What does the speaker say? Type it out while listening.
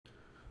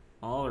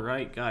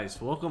Alright guys,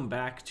 welcome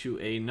back to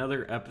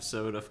another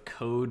episode of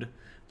Code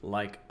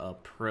Like a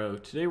Pro.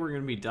 Today we're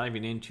going to be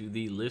diving into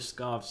the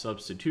Liskov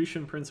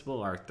Substitution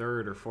principle, our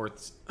third or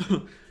fourth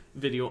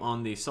video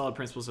on the solid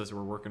principles as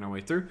we're working our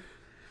way through.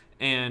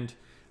 And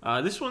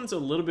this one's a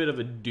little bit of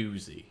a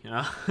doozy,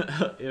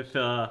 if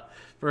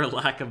for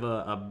lack of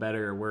a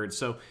better word.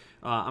 So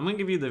I'm going to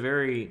give you the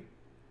very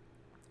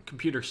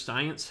computer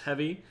science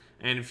heavy,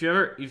 and if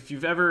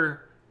you've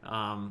ever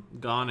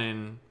gone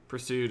and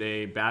pursued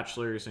a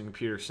bachelor's in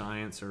computer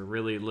science or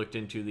really looked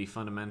into the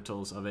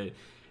fundamentals of it,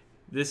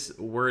 this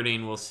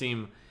wording will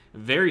seem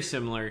very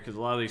similar because a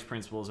lot of these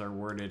principles are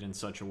worded in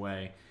such a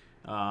way.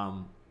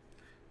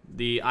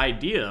 The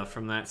idea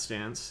from that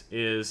stance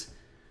is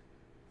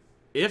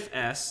if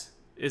S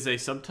is a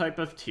subtype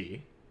of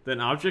T, then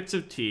objects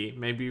of T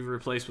may be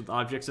replaced with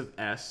objects of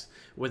S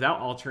without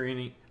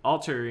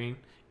altering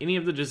any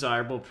of the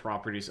desirable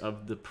properties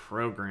of the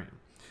program.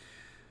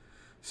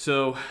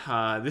 So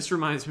this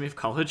reminds me of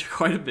college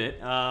quite a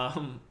bit,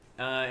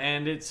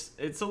 and it's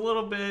a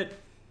little bit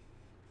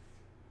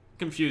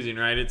confusing,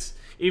 right? It's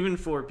even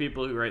for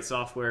people who write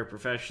software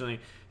professionally,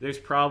 there's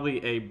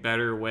probably a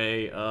better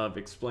way of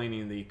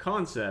explaining the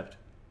concept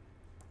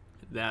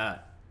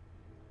that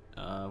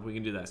we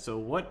can do that. So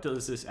what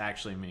does this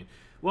actually mean?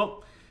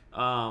 Well,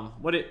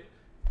 what it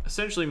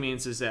essentially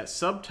means is that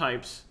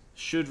subtypes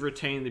should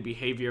retain the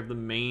behavior of the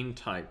main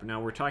type.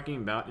 Now we're talking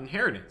about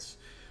inheritance.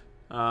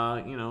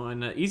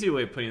 And the easy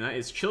way of putting that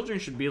is children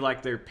should be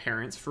like their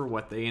parents for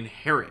what they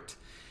inherit.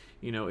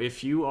 You know,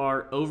 if you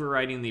are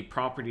overriding the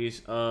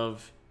properties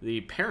of the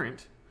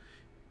parent,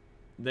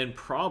 then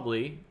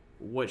probably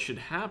what should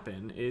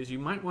happen is you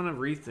might want to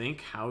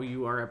rethink how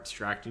you are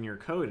abstracting your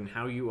code and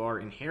how you are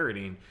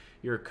inheriting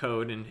your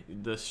code and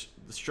the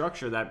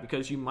structure of that,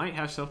 because you might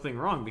have something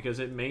wrong because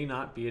it may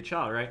not be a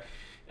child, right?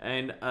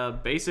 And a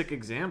basic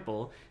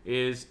example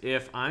is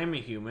if I'm a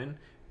human,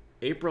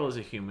 April is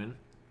a human,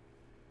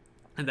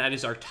 and that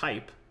is our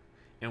type,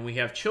 and we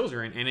have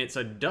children, and it's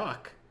a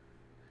duck,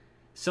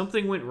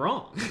 something went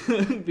wrong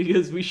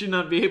because we should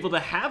not be able to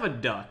have a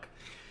duck.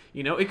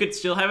 You know, it could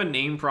still have a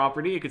name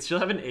property, it could still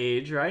have an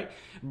age, right?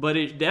 But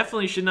it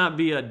definitely should not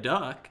be a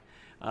duck.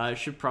 It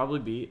should probably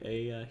be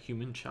a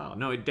human child.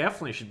 No, it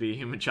definitely should be a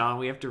human child, and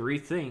we have to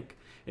rethink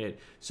it.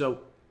 So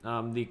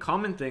the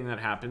common thing that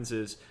happens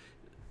is,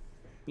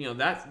 you know,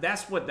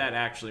 that's what that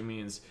actually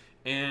means.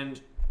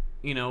 And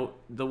you know,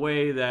 the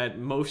way that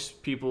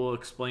most people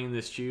explain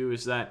this to you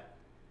is that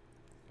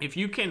if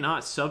you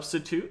cannot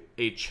substitute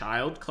a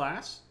child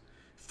class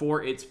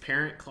for its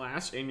parent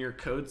class and your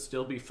code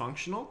still be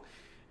functional,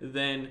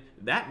 then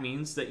that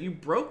means that you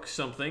broke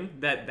something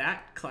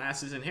that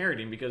class is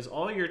inheriting, because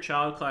all your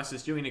child class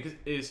is doing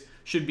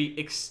should be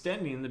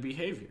extending the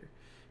behavior.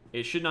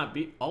 It should not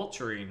be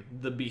altering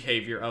the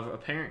behavior of a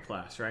parent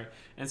class, right?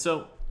 And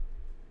so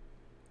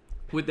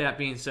with that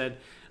being said,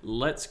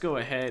 let's go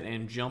ahead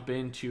and jump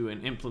into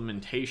an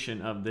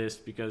implementation of this,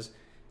 because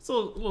it's a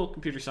little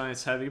computer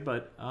science heavy,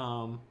 but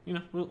you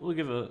know, we'll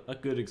give a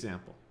good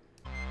example.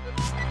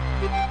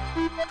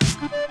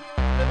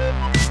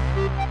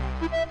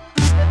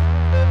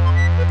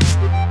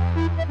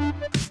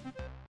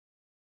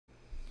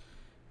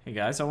 Hey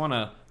guys, I want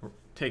to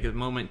take a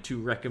moment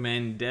to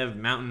recommend Dev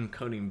Mountain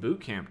Coding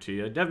Bootcamp to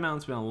you. Dev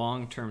Mountain's been a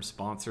long-term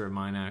sponsor of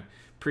mine. I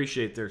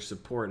appreciate their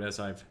support as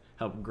I've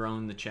help grow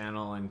the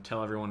channel and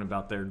tell everyone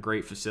about their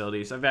great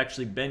facilities. I've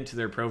actually been to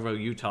their Provo,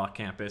 Utah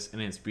campus,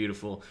 and it's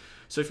beautiful.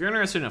 So if you're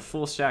interested in a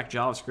full stack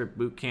JavaScript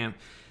bootcamp,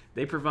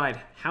 they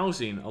provide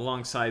housing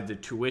alongside the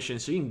tuition,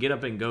 so you can get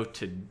up and go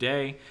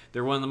today.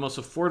 They're one of the most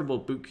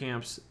affordable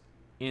bootcamps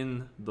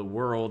in the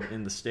world,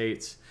 in the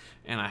States,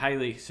 and I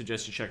highly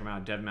suggest you check them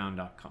out at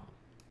devmountain.com.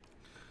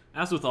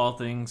 As with all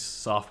things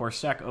software,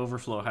 Stack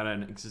Overflow had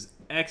an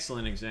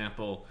excellent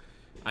example,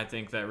 I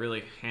think, that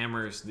really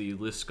hammers the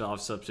Liskov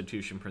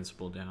substitution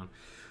principle down.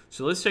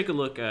 So let's take a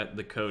look at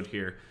the code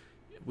here.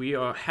 We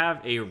have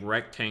a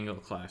rectangle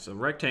class. A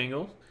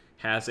rectangle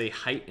has a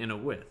height and a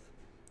width.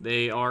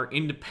 They are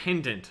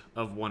independent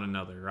of one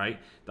another, right?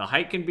 The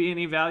height can be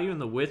any value and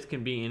the width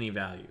can be any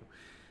value.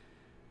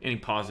 Any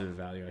positive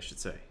value, I should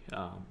say.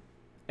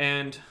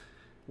 And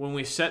when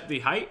we set the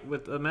height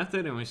with the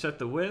method and we set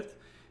the width,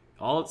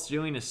 all it's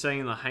doing is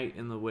setting the height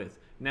and the width.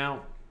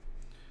 Now,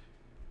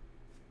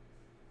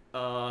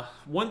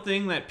 one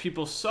thing that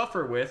people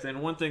suffer with,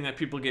 and one thing that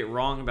people get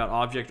wrong about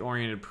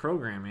object-oriented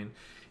programming,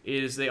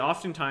 is they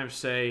oftentimes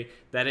say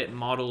that it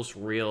models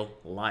real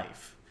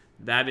life.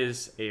 That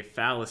is a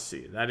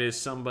fallacy. That is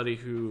somebody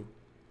who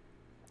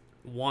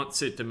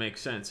wants it to make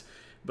sense.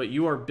 But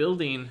you are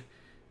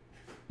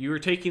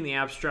taking the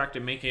abstract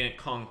and making it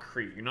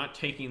concrete. You're not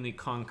taking the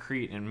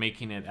concrete and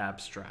making it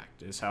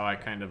abstract, is how I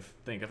kind of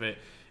think of it.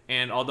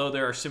 And although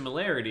there are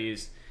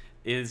similarities,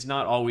 is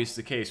not always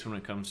the case when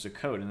it comes to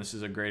code, and this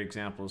is a great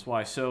example as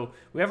why. So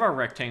we have our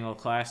rectangle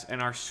class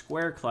and our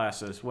square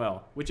class as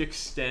well, which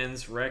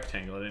extends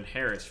rectangle. It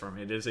inherits from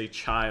it. It is a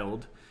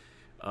child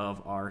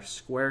of our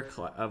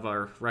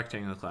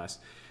rectangle class.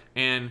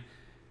 And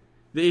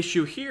the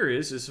issue here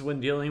is when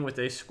dealing with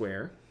a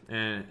square,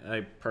 and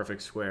a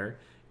perfect square,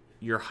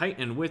 your height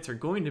and width are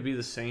going to be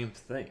the same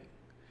thing.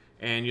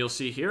 And you'll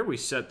see here, we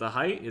set the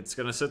height, it's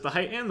going to set the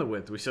height and the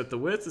width. We set the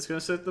width, it's going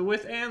to set the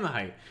width and the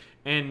height.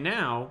 And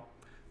now,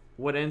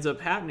 what ends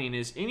up happening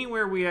is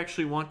anywhere we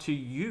actually want to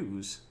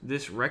use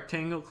this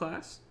rectangle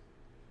class,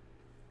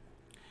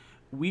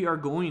 we are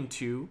going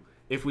to,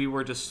 if we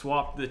were to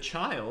swap the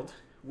child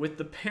with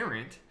the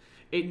parent,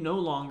 it no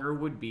longer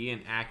would be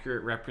an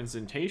accurate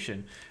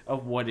representation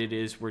of what it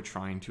is we're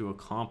trying to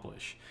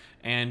accomplish.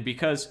 And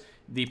because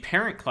the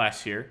parent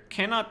class here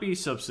cannot be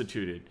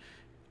substituted,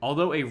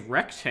 although a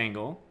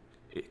rectangle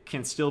it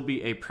can still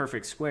be a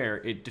perfect square,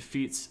 it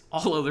defeats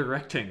all other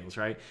rectangles,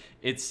 right?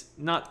 It's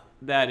not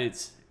that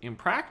it's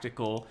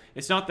impractical.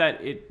 It's not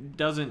that it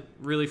doesn't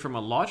really, from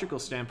a logical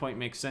standpoint,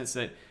 make sense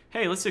that,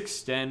 hey, let's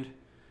extend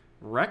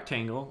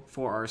rectangle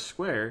for our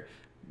square,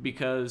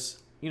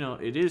 because, you know,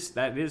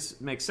 that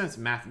makes sense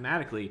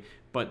mathematically,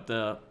 but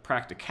the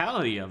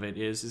practicality of it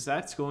is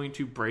that's going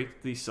to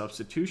break the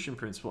substitution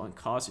principle and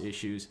cause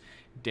issues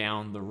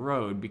down the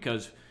road,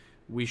 because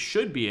we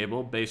should be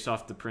able, based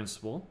off the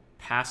principle,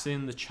 pass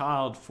in the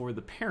child for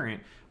the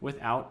parent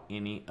without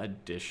any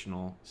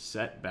additional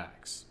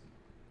setbacks.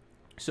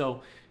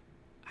 So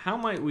how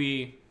might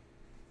we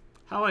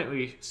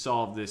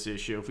solve this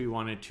issue if we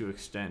wanted to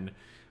extend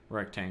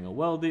rectangle?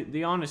 Well,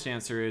 the honest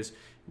answer is,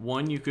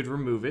 one, you could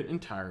remove it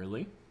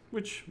entirely,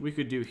 which we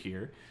could do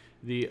here.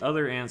 The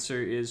other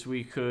answer is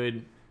we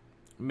could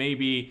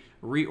maybe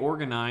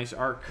reorganize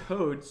our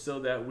code so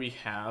that we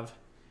have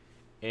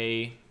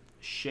a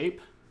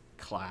shape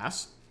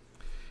class.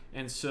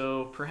 And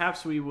so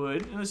perhaps we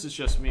would, and this is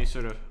just me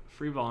sort of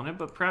freeballing it,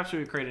 but perhaps we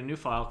would create a new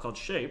file called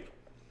shape.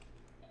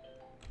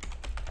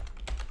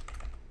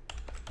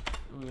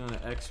 We're going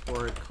to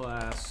export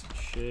class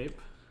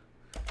shape.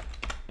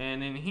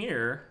 And in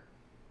here,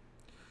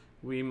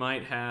 we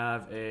might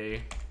have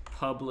a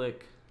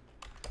public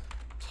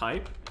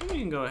type. And we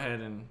can go ahead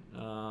and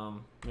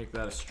make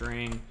that a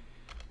string.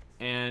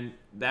 And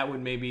that would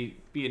maybe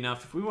be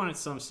enough if we wanted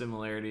some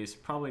similarities.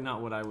 Probably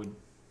not what I would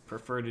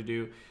prefer to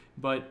do,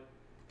 but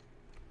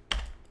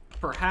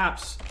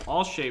perhaps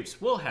all shapes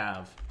will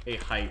have a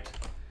height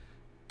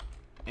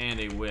and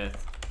a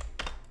width.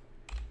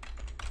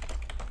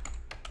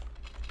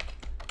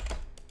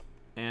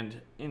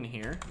 And in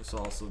here, this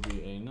will also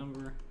be a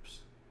number. Oops.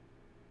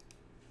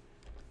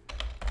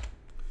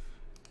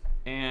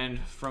 And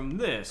from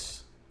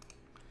this,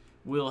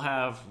 we'll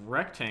have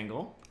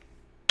rectangle.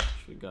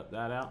 We got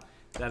that out.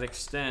 That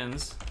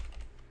extends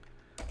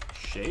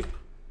shape.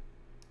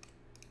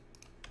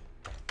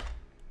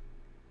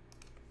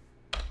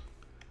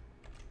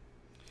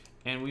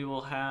 And we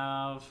will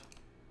have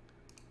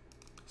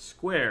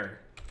square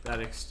that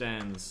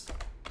extends,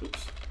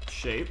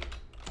 shape.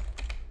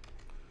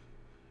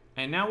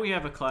 And now we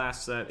have a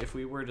class that if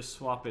we were to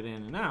swap it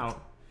in and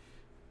out,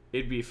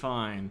 it'd be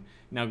fine.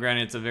 Now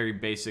granted, it's a very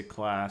basic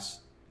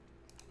class,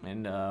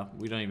 and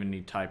we don't even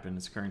need type in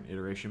its current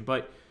iteration.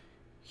 But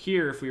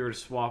here, if we were to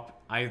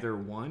swap either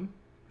one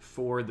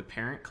for the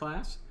parent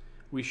class,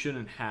 we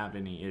shouldn't have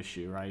any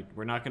issue, right?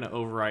 We're not going to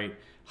overwrite.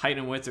 Height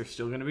and width are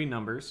still going to be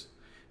numbers.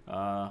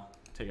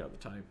 Take out the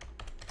type.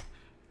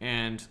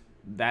 And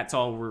that's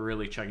all we're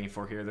really checking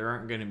for here. There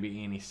aren't going to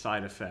be any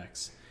side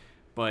effects.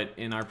 But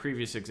in our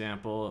previous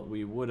example,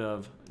 we would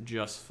have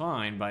just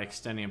fine by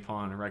extending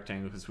upon a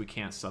rectangle because we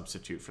can't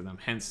substitute for them,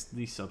 hence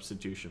the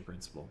substitution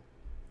principle.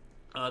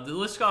 The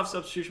Liskov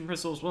substitution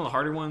principle is one of the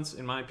harder ones,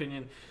 in my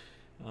opinion,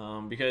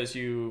 because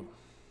you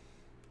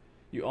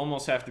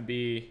almost have to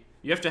be,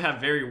 you have to have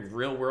very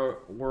real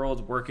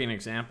world working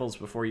examples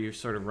before you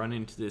sort of run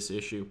into this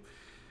issue.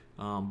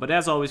 But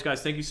as always,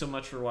 guys, thank you so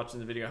much for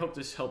watching the video. I hope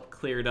this helped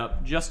clear it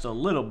up just a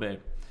little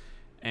bit.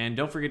 And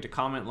don't forget to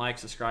comment, like,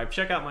 subscribe.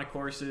 Check out my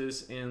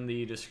courses in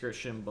the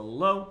description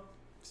below.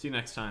 See you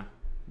next time.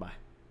 Bye.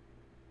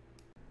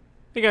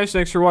 Hey guys,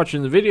 thanks for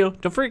watching the video.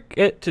 Don't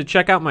forget to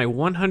check out my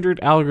 100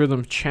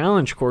 Algorithm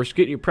Challenge course.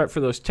 Get you prepped for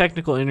those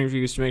technical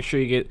interviews to make sure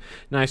you get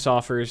nice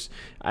offers.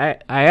 I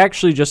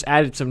actually just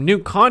added some new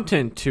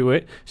content to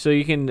it so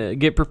you can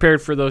get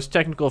prepared for those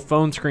technical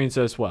phone screens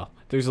as well.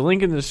 There's a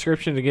link in the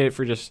description to get it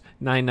for just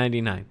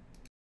 $9.99.